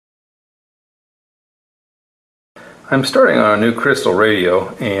I'm starting on a new crystal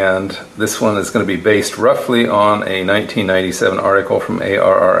radio, and this one is going to be based roughly on a 1997 article from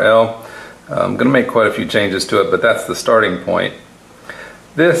ARRL. I'm going to make quite a few changes to it, but that's the starting point.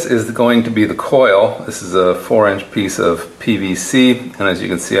 This is going to be the coil. This is a 4-inch piece of PVC, and as you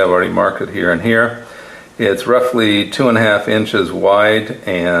can see, I've already marked it here and here. It's roughly 2.5 inches wide,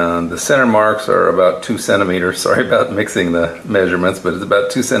 and the center marks are about 2 centimeters. Sorry about mixing the measurements, but it's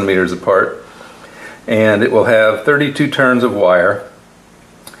about 2 centimeters apart. And it will have 32 turns of wire.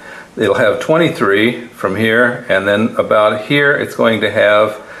 It'll have 23 from here, and then about here it's going to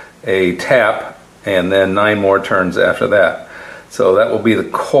have a tap, and then 9 more turns after that. So that will be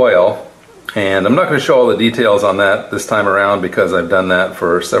the coil, and I'm not going to show all the details on that this time around because I've done that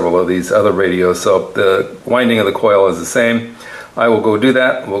for several of these other radios. So the winding of the coil is the same. I will go do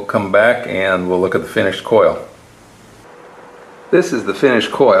that. We'll come back and we'll look at the finished coil. This is the finished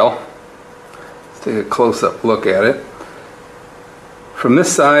coil. Take a close-up look at it. From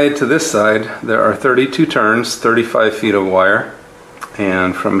this side to this side there are 32 turns, 35 feet of wire,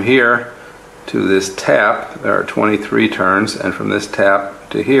 and from here to this tap there are 23 turns, and from this tap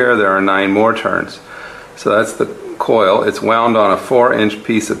to here there are 9 more turns. So that's the coil. It's wound on a 4-inch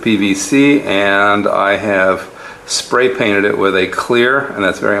piece of PVC, and I have spray painted it with a clear, and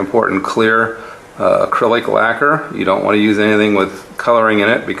that's very important, clear acrylic lacquer. You don't want to use anything with coloring in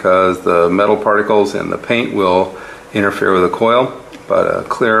it because the metal particles in the paint will interfere with the coil, but a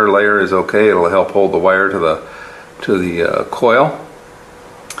clear layer is okay. It'll help hold the wire to the coil.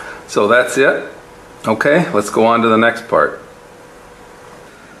 So that's it. Okay, let's go on to the next part.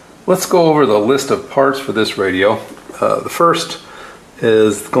 Let's go over the list of parts for this radio. The first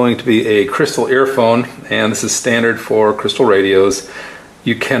is going to be a crystal earphone, and this is standard for crystal radios.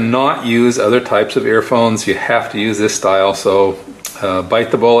 You cannot use other types of earphones. You have to use this style, so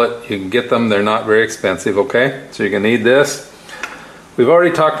bite the bullet. You can get them. They're not very expensive, okay? So you're going to need this. We've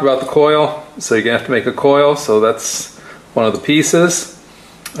already talked about the coil, so you're going to have to make a coil, so that's one of the pieces.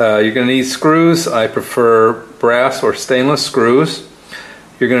 You're going to need screws. I prefer brass or stainless screws.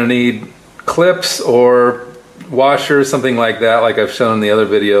 You're going to need clips or washers, something like that, like I've shown in the other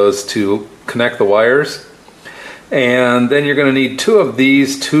videos, to connect the wires. And then you're going to need 2 of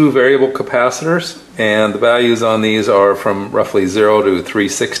these 2 variable capacitors, and the values on these are from roughly 0 to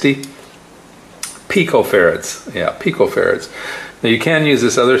 360 picofarads. Yeah, picofarads. Now you can use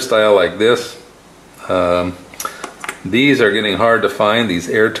this other style like this. These are getting hard to find, these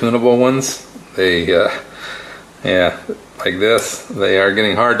air tunable ones. They, yeah, like this. They are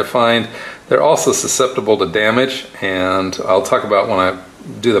getting hard to find. They're also susceptible to damage, and I'll talk about when I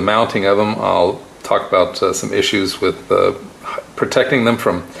do the mounting of them. I'll talk about some issues with protecting them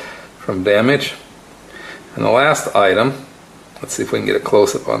from damage. And the last item, let's see if we can get a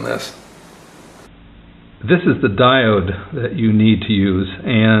close-up on this. This is the diode that you need to use,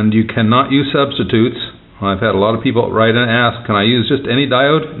 and you cannot use substitutes. I've had a lot of people write and ask, can I use just any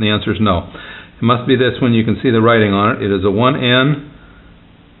diode? And the answer is no. It must be this one. You can see the writing on it. It is a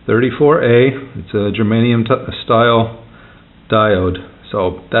 1N34A. It's a germanium style diode.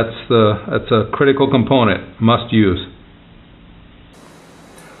 So that's a critical component, must use.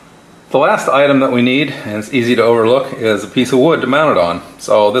 The last item that we need, and it's easy to overlook, is a piece of wood to mount it on.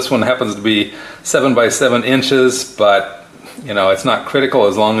 So this one happens to be 7 by 7 inches, but you know, it's not critical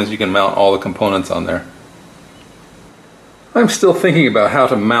as long as you can mount all the components on there. I'm still thinking about how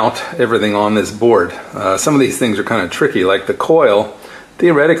to mount everything on this board. Some of these things are kind of tricky, like the coil.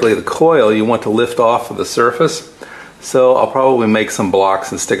 Theoretically, the coil you want to lift off of the surface. So I'll probably make some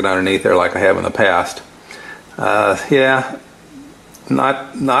blocks and stick it underneath there like I have in the past. Yeah,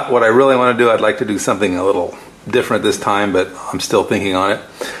 not what I really want to do. I'd like to do something a little different this time, but I'm still thinking on it.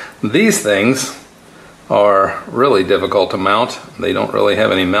 These things are really difficult to mount. They don't really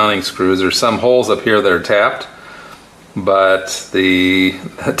have any mounting screws. There's some holes up here that are tapped, but the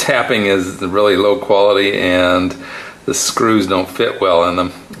tapping is really low quality and the screws don't fit well in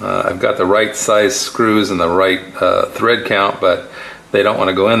them. I've got the right size screws and the right thread count, but they don't want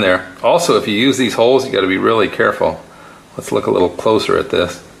to go in there. Also, if you use these holes, you got to be really careful. Let's look a little closer at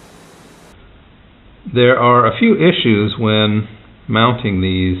this. There are a few issues when mounting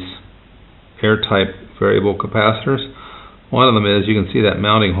these air-type variable capacitors. One of them is, you can see that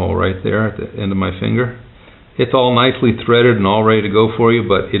mounting hole right there at the end of my finger. It's all nicely threaded and all ready to go for you,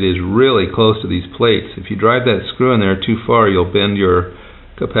 but it is really close to these plates. If you drive that screw in there too far, you'll bend your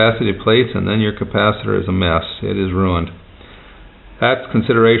capacitive plates, and then your capacitor is a mess. It is ruined. That's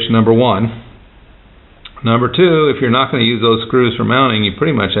consideration number 1. Number 2, if you're not going to use those screws for mounting, you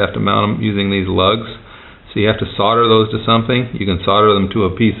pretty much have to mount them using these lugs. So you have to solder those to something. You can solder them to a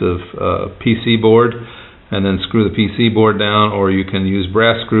piece of PC board, and then screw the PC board down, or you can use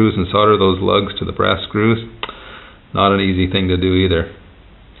brass screws and solder those lugs to the brass screws. Not an easy thing to do either.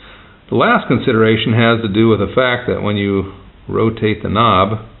 The last consideration has to do with the fact that when you rotate the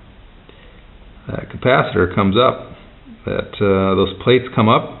knob, that capacitor comes up, that those plates come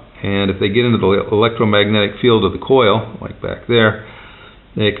up, and if they get into the electromagnetic field of the coil, like back there,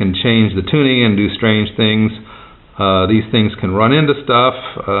 they can change the tuning and do strange things. These things can run into stuff,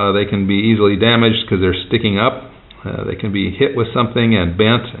 they can be easily damaged because they're sticking up, they can be hit with something and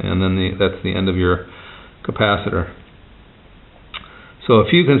bent, and then that's the end of your capacitor. So a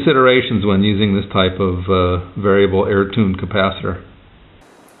few considerations when using this type of variable air-tuned capacitor.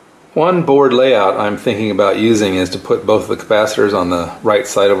 One board layout I'm thinking about using is to put both the capacitors on the right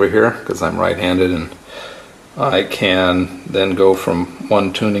side over here, because I'm right-handed, and I can then go from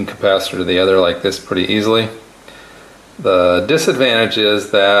one tuning capacitor to the other like this pretty easily. The disadvantage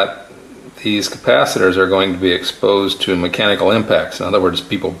is that these capacitors are going to be exposed to mechanical impacts. In other words,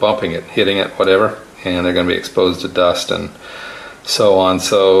 people bumping it, hitting it, whatever, and they're going to be exposed to dust and so on.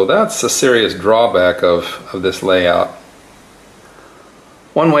 So that's a serious drawback of this layout.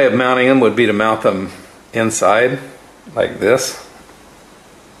 One way of mounting them would be to mount them inside like this.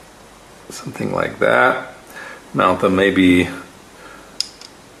 Something like that. Mount them maybe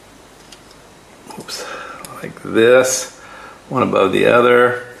like this, one above the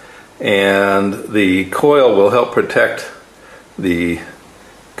other, and the coil will help protect the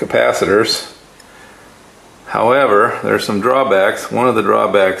capacitors. However, there are some drawbacks. One of the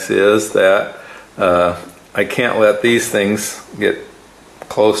drawbacks is that I can't let these things get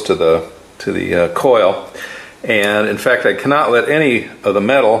close to the coil, and in fact I cannot let any of the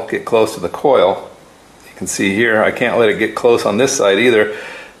metal get close to the coil. You can see here I can't let it get close on this side either,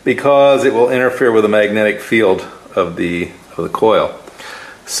 because it will interfere with the magnetic field of the coil.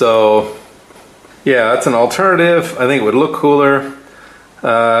 So yeah, that's an alternative. I think it would look cooler.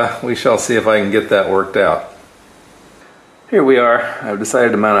 We shall see if I can get that worked out. Here we are. I've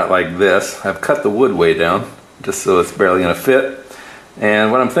decided to mount it like this. I've cut the wood way down just so it's barely going to fit.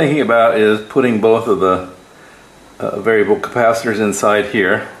 And what I'm thinking about is putting both of the variable capacitors inside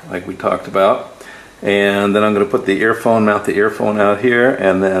here, like we talked about. And then I'm going to put the earphone, mount the earphone out here,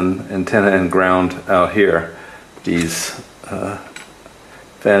 and then antenna and ground out here. These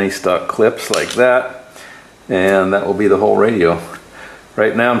fanny stock clips like that, and that will be the whole radio.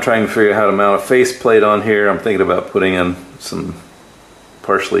 Right now I'm trying to figure out how to mount a faceplate on here. I'm thinking about putting in some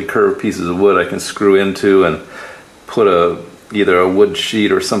partially curved pieces of wood I can screw into and put either a wood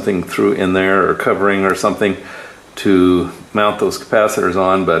sheet or something through in there, or covering or something, to mount those capacitors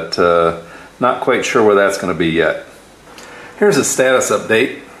on, but not quite sure where that's going to be yet. Here's a status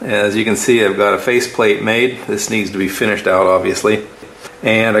update. As you can see, I've got a faceplate made. This needs to be finished out, obviously.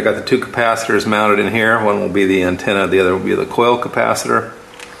 And I got the two capacitors mounted in here. One will be the antenna, the other will be the coil capacitor.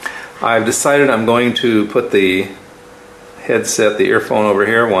 I've decided I'm going to put the headset, the earphone over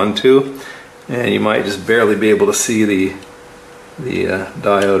here, 1, 2, and you might just barely be able to see the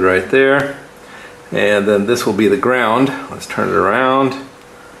diode right there. And then this will be the ground. Let's turn it around.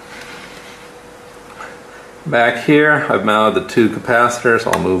 Back here I've mounted the two capacitors.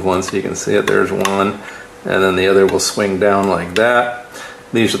 I'll move one so you can see it. There's one, and then the other will swing down like that.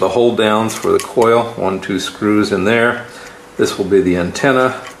 These are the hold downs for the coil, 1, 2 screws in there. This will be the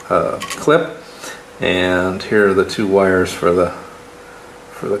antenna clip, and here are the two wires for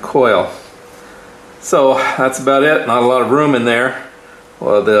the coil. So that's about it. Not a lot of room in there.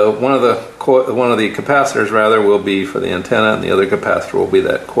 Well, one of the capacitors rather will be for the antenna, and the other capacitor will be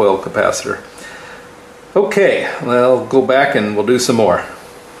that coil capacitor. Okay, well, go back and we'll do some more.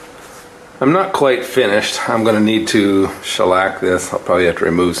 I'm not quite finished. I'm going to need to shellac this. I'll probably have to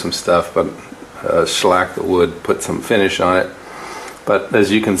remove some stuff, but shellac the wood, put some finish on it. But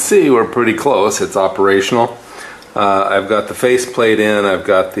as you can see, we're pretty close. It's operational. I've got the faceplate in. I've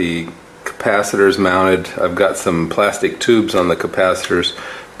got the capacitors mounted. I've got some plastic tubes on the capacitors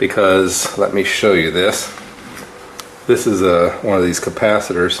because, let me show you this. This is one of these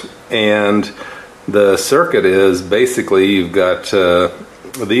capacitors, and the circuit is basically, you've got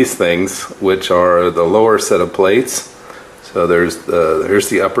these things, which are the lower set of plates. So here's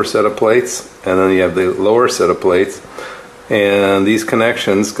the upper set of plates, and then you have the lower set of plates, and these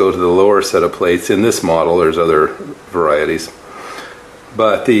connections go to the lower set of plates. In this model, there's other varieties,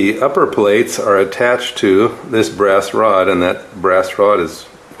 but the upper plates are attached to this brass rod, and that brass rod is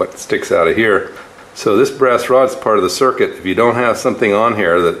what sticks out of here. So this brass rod is part of the circuit. If you don't have something on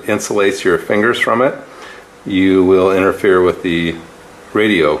here that insulates your fingers from it, you will interfere with the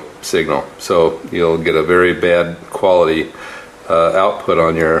radio signal. So you'll get a very bad quality output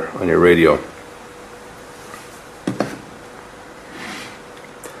on your radio.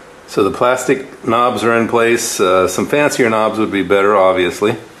 So the plastic knobs are in place. Some fancier knobs would be better,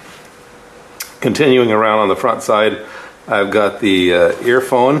 obviously. Continuing around on the front side, I've got the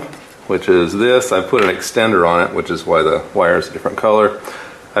earphone, which is this. I've put an extender on it, which is why the wire is a different color.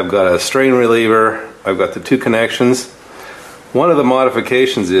 I've got a strain reliever. I've got the two connections. One of the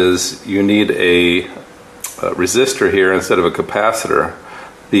modifications is you need a resistor here instead of a capacitor.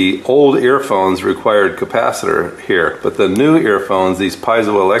 The old earphones required capacitor here, but the new earphones, these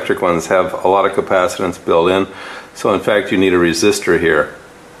piezoelectric ones, have a lot of capacitance built in. So in fact you need a resistor here.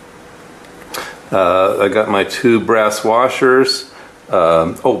 I got my two brass washers.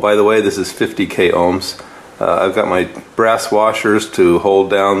 Oh, by the way, this is 50k ohms. I've got my brass washers to hold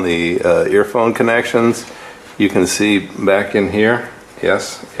down the earphone connections. You can see back in here,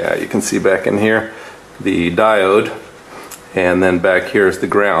 yes, yeah, you can see back in here the diode, and then back here is the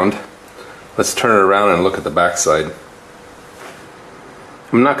ground. Let's turn it around and look at the back side.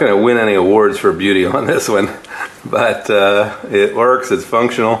 I'm not going to win any awards for beauty on this one, but it works, it's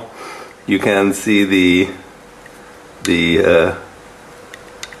functional. You can see the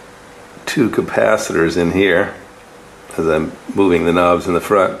two capacitors in here as I'm moving the knobs in the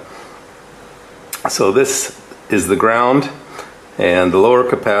front. So this is the ground, and the lower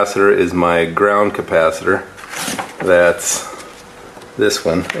capacitor is my ground capacitor. That's this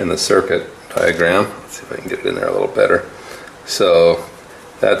one in the circuit diagram. Let's see if I can get it in there a little better. So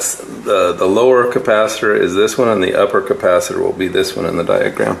that's the lower capacitor is this one, and the upper capacitor will be this one in the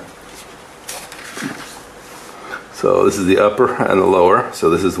diagram. So this is the upper and the lower. So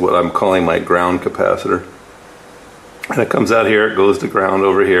this is what I'm calling my ground capacitor. And it comes out here, it goes to ground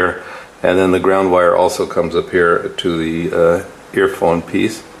over here, and then the ground wire also comes up here to the earphone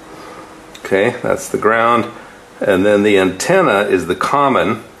piece. Okay, that's the ground. And then the antenna is the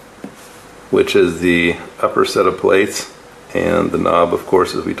common, which is the upper set of plates, and the knob, of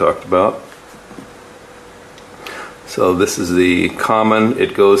course, as we talked about. So this is the common.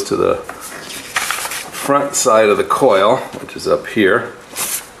 It goes to the front side of the coil, which is up here,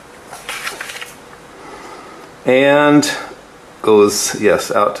 and goes, yes,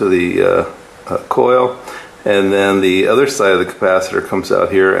 out to the coil, and then the other side of the capacitor comes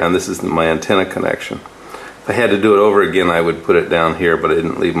out here, and this is my antenna connection. If I had to do it over again, I would put it down here, but I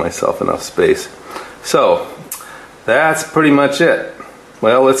didn't leave myself enough space. So that's pretty much it.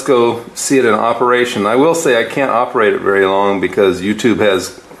 Well, let's go see it in operation. I will say I can't operate it very long because YouTube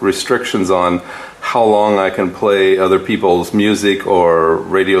has restrictions on how long I can play other people's music or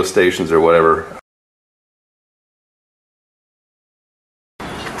radio stations or whatever.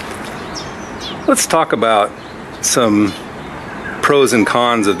 Let's talk about some pros and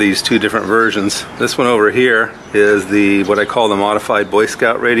cons of these two different versions. This one over here is the what I call the modified Boy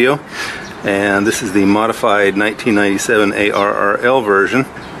Scout radio, and this is the modified 1997 ARRL version.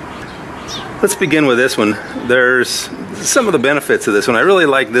 Let's begin with this one. There's some of the benefits of this one. I really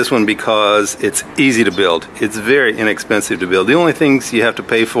like this one because it's easy to build. It's very inexpensive to build. The only things you have to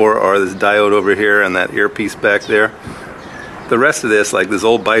pay for are this diode over here and that earpiece back there. The rest of this, like this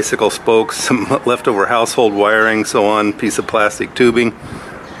old bicycle spokes, some leftover household wiring, so on, piece of plastic tubing,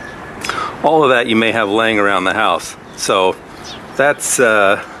 all of that you may have laying around the house. So that's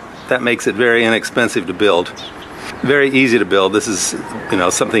that makes it very inexpensive to build. Very easy to build. This is, you know,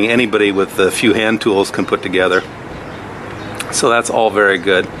 something anybody with a few hand tools can put together. So that's all very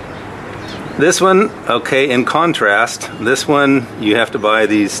good. This one, okay, in contrast, this one you have to buy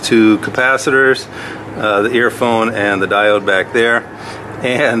these two capacitors, the earphone and the diode back there,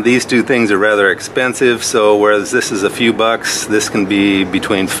 and these two things are rather expensive. So whereas this is a few bucks, this can be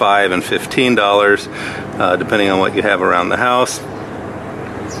between $5 and $15 depending on what you have around the house.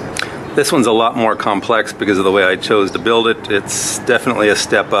 This one's a lot more complex because of the way I chose to build it. It's definitely a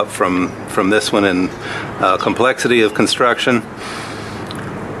step up from this one in complexity of construction.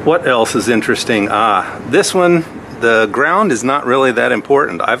 What else is interesting? This one, the ground is not really that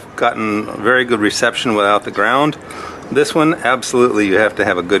important. I've gotten very good reception without the ground. This one, absolutely, you have to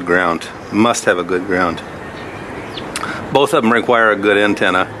have a good ground. Must have a good ground. Both of them require a good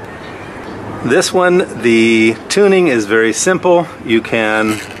antenna. This one, the tuning is very simple. You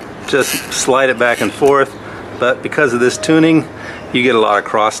can just slide it back and forth, but because of this tuning you get a lot of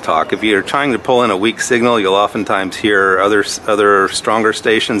crosstalk. If you're trying to pull in a weak signal, you'll oftentimes hear other stronger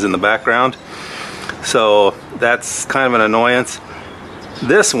stations in the background, so that's kind of an annoyance.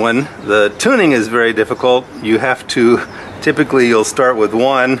 This one, the tuning is very difficult. You have to, typically you'll start with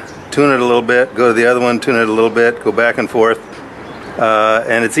one, tune it a little bit, go to the other one, tune it a little bit, go back and forth,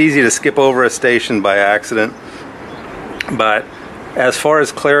 and it's easy to skip over a station by accident. But as far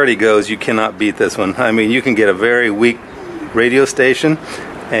as clarity goes, you cannot beat this one. I mean, you can get a very weak radio station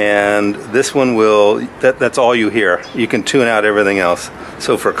and this one will, that's all you hear. You can tune out everything else.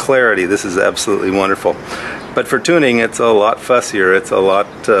 So for clarity, this is absolutely wonderful. But for tuning, it's a lot fussier. It's a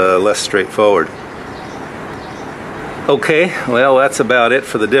lot less straightforward. Okay, well, that's about it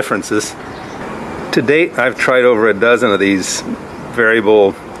for the differences. To date, I've tried over a dozen of these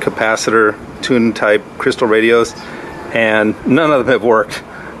variable capacitor tune type crystal radios, and none of them have worked.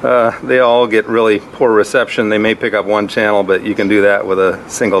 They all get really poor reception. They may pick up one channel, but you can do that with a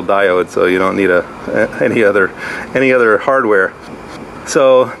single diode, so you don't need any other hardware.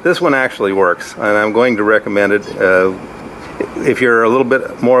 So this one actually works, and I'm going to recommend it. If you're a little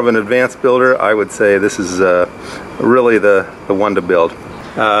bit more of an advanced builder, I would say this is really the one to build.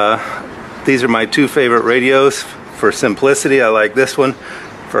 These are my two favorite radios. For simplicity, I like this one.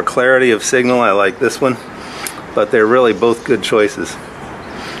 For clarity of signal, I like this one. But they're really both good choices.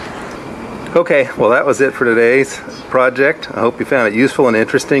 Okay, well, that was it for today's project. I hope you found it useful and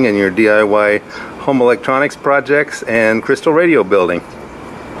interesting in your DIY home electronics projects and crystal radio building.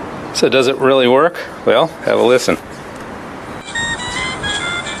 So does it really work? Well, have a listen.